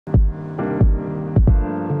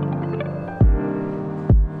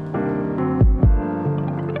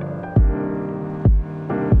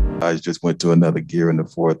guys just went to another gear in the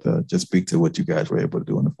fourth. Just speak to what you guys were able to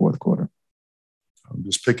do in the fourth quarter.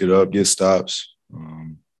 Just pick it up, get stops,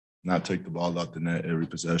 not take the ball out the net every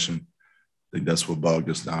possession. I think that's what bogged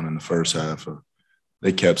us down in the first half.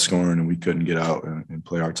 They kept scoring and we couldn't get out and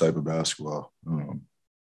play our type of basketball.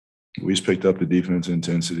 We just picked up the defense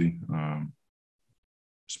intensity,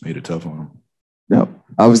 just made it tough on them. Yeah,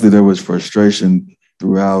 obviously there was frustration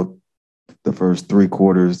throughout the first three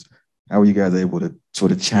quarters. How were you guys able to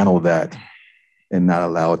sort of channel that and not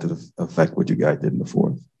allow it to affect what you guys did in the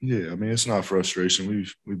fourth? Yeah, I mean, it's not frustration.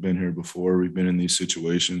 We've been here before. We've been in these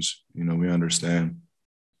situations. We understand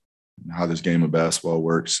how this game of basketball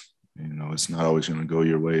works. It's not always going to go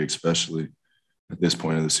your way, especially at this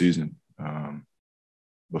point of the season.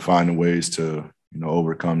 But finding ways to,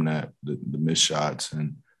 overcome that, the missed shots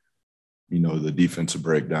and, the defensive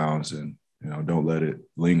breakdowns and, don't let it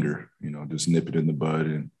linger. Just nip it in the bud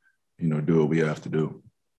and, do what we have to do.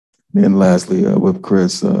 And lastly, with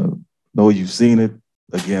Chris, know you've seen it.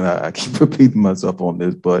 Again, I keep repeating myself on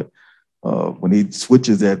this, but when he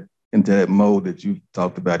switches into that mode that you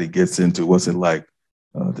talked about, he gets into, what's it like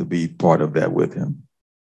to be part of that with him?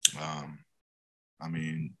 I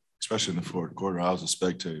mean, especially in the fourth quarter, I was a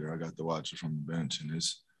spectator. I got to watch it from the bench, and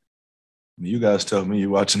you guys tell me you're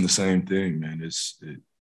watching the same thing, man. It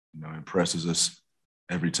impresses us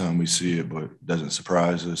every time we see it, but doesn't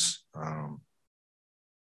surprise us.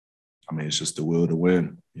 It's just the will to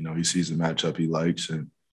win. He sees the matchup he likes,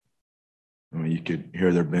 and you could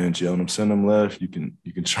hear their bench yelling him, send him left. You can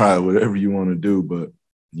try whatever you want to do, but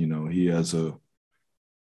he has a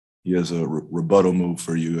rebuttal move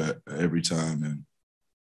for you at every time, and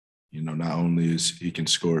not only is he can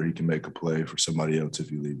score, he can make a play for somebody else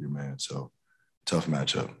if you leave your man. So tough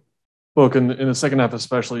matchup. Look, in the second half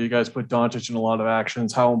especially, you guys put Doncic in a lot of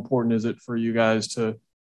actions. How important is it for you guys to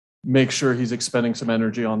make sure he's expending some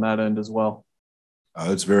energy on that end as well?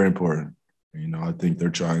 It's very important. I think they're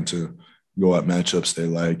trying to go at matchups they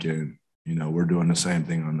like, and, we're doing the same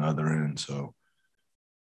thing on the other end. So,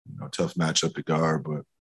 tough matchup to guard, but,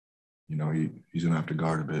 he's going to have to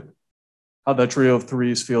guard a bit. How'd that trio of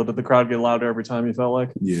threes feel? Did the crowd get louder every time you felt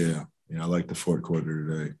like? Yeah, I like the fourth quarter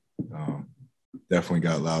today. Definitely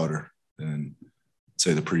got louder than,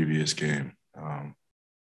 say, the previous game.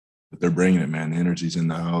 But they're bringing it, man. The energy's in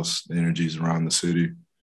the house. The energy's around the city.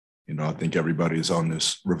 I think everybody is on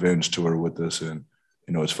this revenge tour with us, and,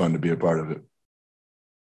 it's fun to be a part of it.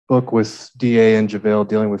 Look, with DA and JaVale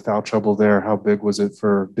dealing with foul trouble there, how big was it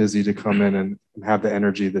for Busy to come in and have the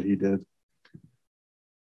energy that he did?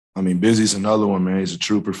 Busy's another one, man. He's a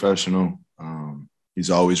true professional. He's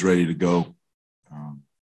always ready to go.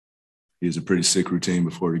 He has a pretty sick routine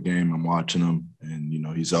before the game. I'm watching him, and,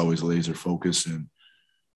 he's always laser focused. And,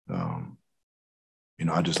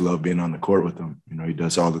 I just love being on the court with him. He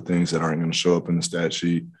does all the things that aren't going to show up in the stat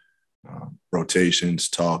sheet, rotations,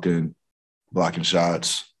 talking, blocking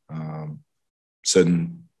shots,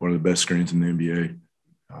 setting one of the best screens in the NBA.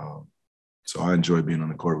 So I enjoy being on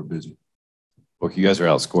the court with Busy. Look, you guys are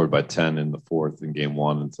outscored by 10 in the fourth in game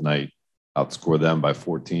one, and tonight outscore them by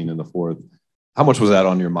 14 in the fourth. How much was that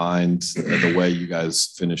on your mind, the way you guys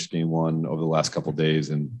finished game one over the last couple of days?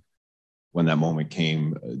 And when that moment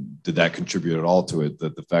came, did that contribute at all to it,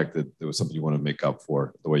 the fact that there was something you want to make up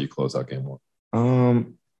for the way you closed out game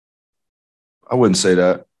one? I wouldn't say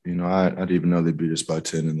that. I didn't even know they beat us by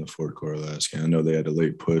 10 in the fourth quarter last game. I know they had a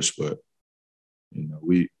late push, but,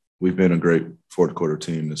 we've been a great fourth quarter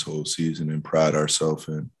team this whole season and pride ourselves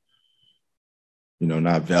in,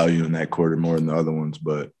 not valuing that quarter more than the other ones,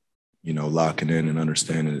 but, locking in and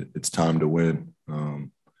understanding it's time to win.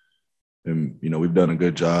 And, we've done a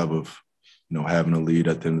good job of, having a lead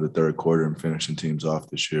at the end of the third quarter and finishing teams off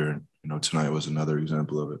this year. And, tonight was another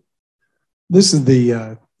example of it. This is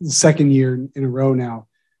the second year in a row now,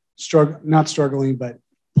 not struggling, but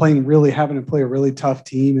having to play a really tough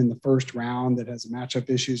team in the first round that has matchup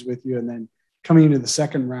issues with you. And then coming into the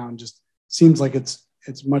second round just seems like it's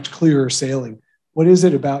much clearer sailing. What is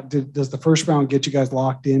it about? Does the first round get you guys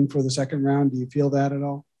locked in for the second round? Do you feel that at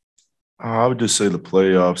all? I would just say the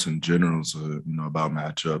playoffs in general is, about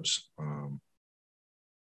matchups.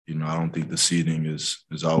 I don't think the seeding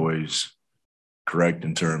is always correct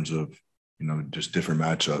in terms of, just different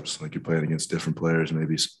matchups. Like you're playing against different players.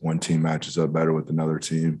 Maybe one team matches up better with another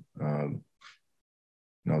team.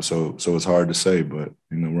 So it's hard to say, but,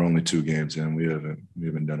 we're only 2 games in. We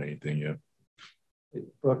haven't done anything yet.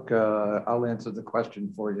 Brooke, I'll answer the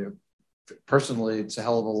question for you. Personally, it's a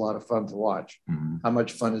hell of a lot of fun to watch. Mm-hmm. How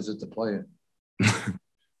much fun is it to play in?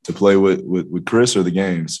 To play with Chris or the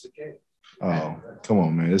games? The game. Oh, come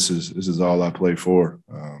on, man. This is all I play for.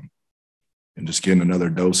 and just getting another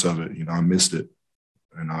dose of it. I missed it.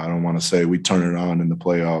 And I don't want to say we turn it on in the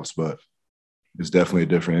playoffs, but it's definitely a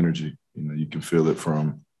different energy. You can feel it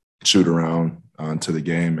from shoot around to the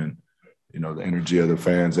game, and the energy of the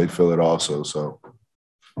fans, they feel it also. So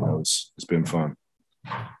it's been fun.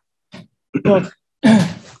 Well,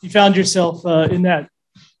 you found yourself in that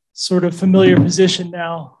sort of familiar position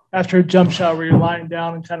now after a jump shot where you're lying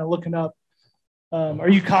down and kind of looking up. Are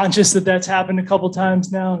you conscious that that's happened a couple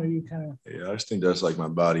times now? Or are you kind of? Yeah, I just think that's like my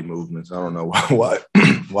body movements. I don't know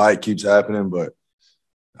why it keeps happening, but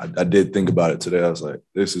I did think about it today. I was like,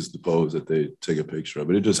 this is the pose that they take a picture of.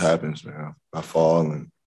 But it just happens, man. I fall and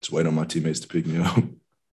just wait on my teammates to pick me up.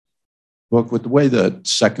 Look, with the way the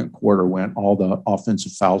second quarter went, all the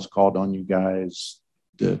offensive fouls called on you guys,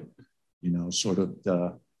 sort of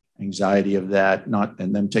the anxiety of that,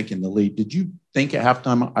 and them taking the lead. Did you think at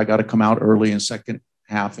halftime, I got to come out early in second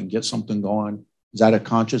half and get something going? Is that a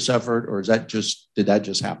conscious effort, or did that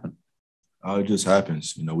just happen? It just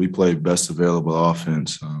happens. We played best available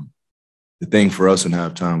offense. The thing for us in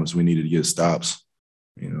halftime was we needed to get stops.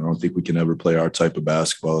 I don't think we can ever play our type of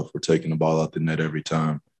basketball if we're taking the ball out the net every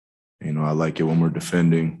time. I like it when we're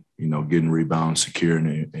defending, getting rebounds,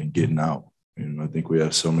 securing and getting out. I think we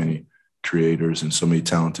have so many creators and so many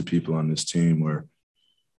talented people on this team where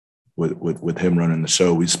with him running the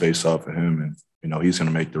show, we space off of him and, he's going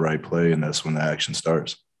to make the right play, and that's when the action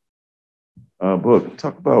starts. Book,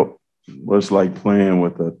 talk about what it's like playing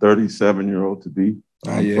with a 37-year-old to be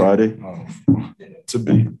on Friday. To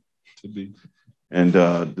be. And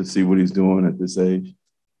to see what he's doing at this age.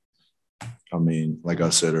 I mean, like I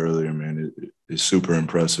said earlier, man, it's super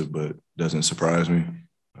impressive, but doesn't surprise me.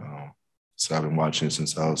 So I've been watching it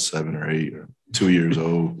since I was 7 or 8 or 2 years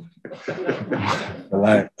old.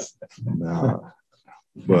 Relax.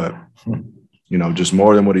 But, just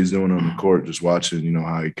more than what he's doing on the court, just watching,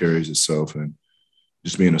 how he carries himself and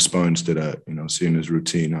just being a sponge to that, seeing his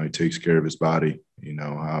routine, how he takes care of his body,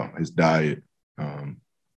 how his diet,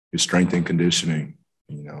 his strength and conditioning,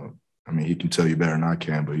 he can tell you better than I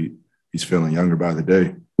can, but he's feeling younger by the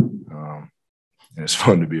day. And it's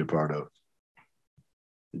fun to be a part of.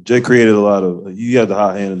 Jay created he had the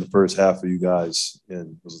hot hand in the first half for you guys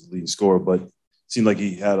and was the leading scorer, but it seemed like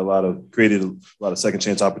he had created a lot of second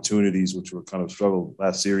chance opportunities, which were kind of struggled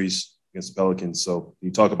last series against the Pelicans. So can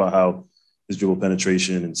you talk about how his dribble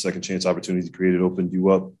penetration and second chance opportunities he created opened you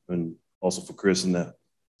up, and also for Chris in that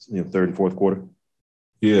third and fourth quarter?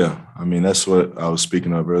 Yeah, that's what I was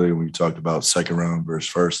speaking of earlier when we talked about second round versus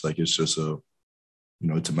first. Like, it's just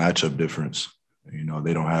it's a matchup difference.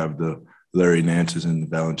 They don't have the Larry Nance's and the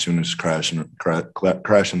Valanciunas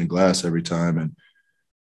crashing the glass every time. And,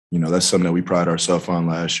 that's something that we pride ourselves on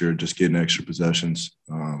last year, just getting extra possessions.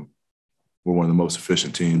 We're one of the most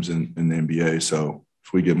efficient teams in the NBA. So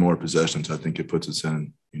if we get more possessions, I think it puts us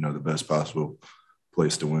in, the best possible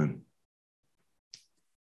place to win.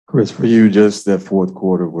 Chris, for you, just that fourth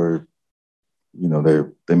quarter where,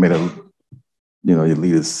 they made your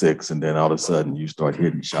lead is 6, and then all of a sudden you start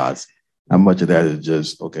hitting shots. How much of that is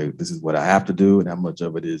just, okay, this is what I have to do, and how much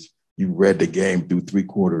of it is you read the game through 3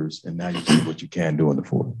 quarters, and now you see what you can do in the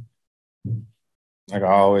fourth? Like I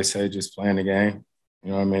always say, just playing the game.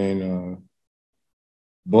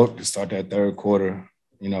 Book to start that third quarter,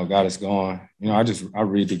 got us going. I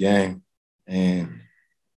read the game, and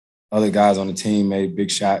other guys on the team made big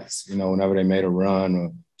shots, whenever they made a run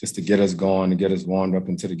or just to get us going, to get us warmed up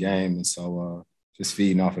into the game. And so just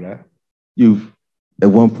feeding off of that. At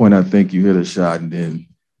one point, I think you hit a shot and then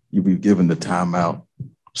you be given the timeout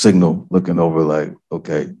signal, looking over like,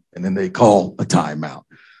 okay, and then they call a timeout.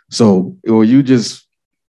 So, or you just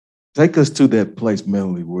take us to that place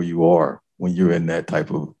mentally where you are when you're in that type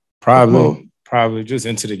of probably just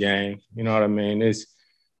into the game. You know what I mean? It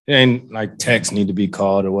ain't like texts need to be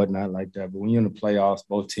called or whatnot like that. But when you're in the playoffs,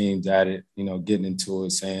 both teams at it, getting into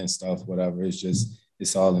it, saying stuff, whatever.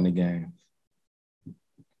 It's all in the game.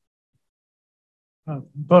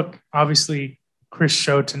 Book, obviously, Chris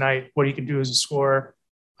showed tonight what he can do as a scorer.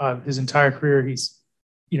 His entire career, his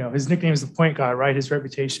nickname is the point guard, right? His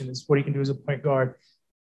reputation is what he can do as a point guard.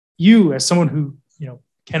 You, as someone who,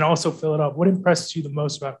 can also fill it up, what impresses you the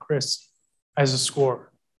most about Chris as a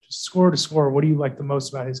scorer? Just score to score, what do you like the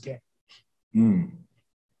most about his game?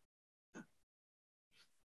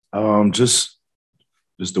 Just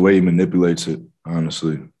the way he manipulates it,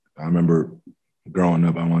 honestly. I remember growing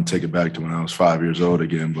up, I want to take it back to when I was 5 years old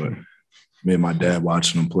again, but me and my dad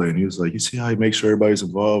watching him play, and he was like, you see how he makes sure everybody's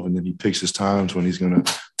involved, and then he picks his times when he's going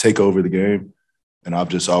to take over the game. And I've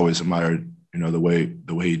just always admired, the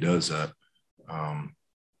way he does that.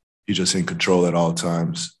 He's just in control at all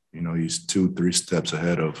times. He's 2-3 steps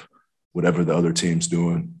ahead of whatever the other team's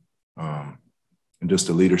doing. And just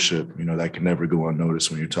the leadership, you know, that can never go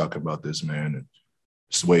unnoticed when you're talking about this man. And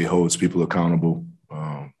just the way he holds people accountable,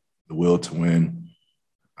 the will to win.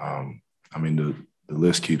 I mean, the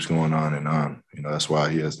list keeps going on and on. You know, that's why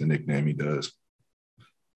he has the nickname he does.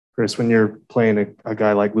 Chris, when you're playing a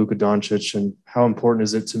guy like Luka Doncic, and how important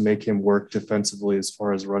is it to make him work defensively as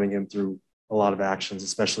far as running him through a lot of actions,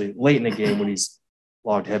 especially late in a game when he's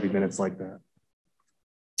logged heavy minutes like that?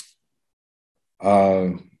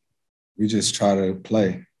 We just try to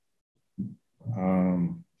play.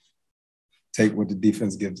 Take what the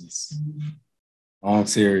defense gives us. Long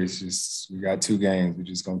series, we got 2 games. We're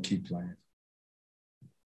just going to keep playing.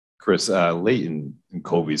 Chris, late in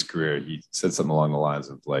Kobe's career, he said something along the lines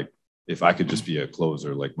of, like, if I could just be a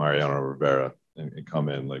closer like Mariano Rivera and come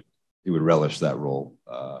in, like, he would relish that role.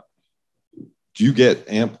 Do you get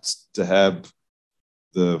amped to have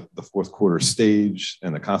the fourth quarter stage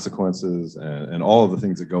and the consequences and all of the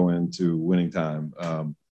things that go into winning time?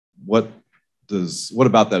 What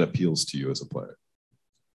about that appeals to you as a player?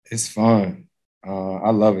 It's fun.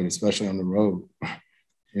 I love it, especially on the road.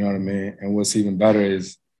 You know what I mean? And what's even better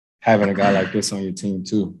is having a guy like this on your team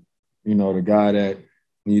too. You know, the guy that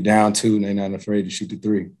when you're down 2 and they're not afraid to shoot the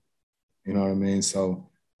 3. You know what I mean? So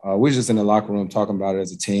we're just in the locker room talking about it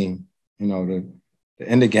as a team. You know, the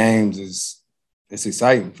end of games it's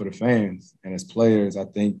exciting for the fans. And as players, I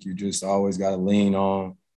think you just always got to lean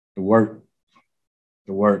on the work.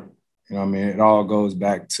 You know what I mean? It all goes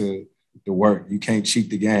back to the work. You can't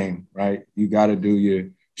cheat the game, right? You got to do your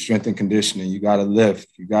strength and conditioning. You got to lift.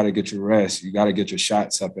 You got to get your rest. You got to get your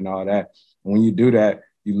shots up and all that. And when you do that,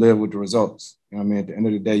 you live with the results. You know what I mean? At the end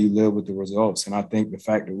of the day, you live with the results. And I think the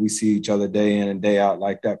fact that we see each other day in and day out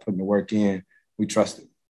like that, putting the work in, we trust it.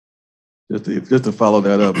 Just to follow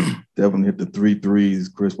that up, Devin hit the 3 threes.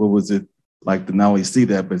 Chris, what was it like to not only see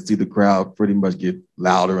that, but see the crowd pretty much get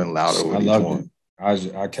louder and louder with each one?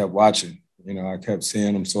 I kept watching. You know, I kept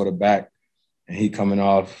seeing him sort of back and he coming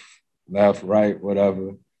off left, right,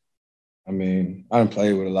 whatever. I mean, I didn't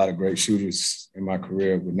play with a lot of great shooters in my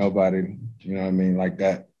career, but nobody, you know what I mean, like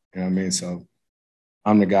that. You know what I mean? So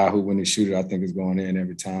I'm the guy who, when he shoot it, I think is going in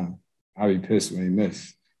every time. I'll be pissed when he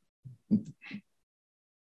miss.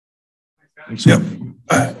 Yep.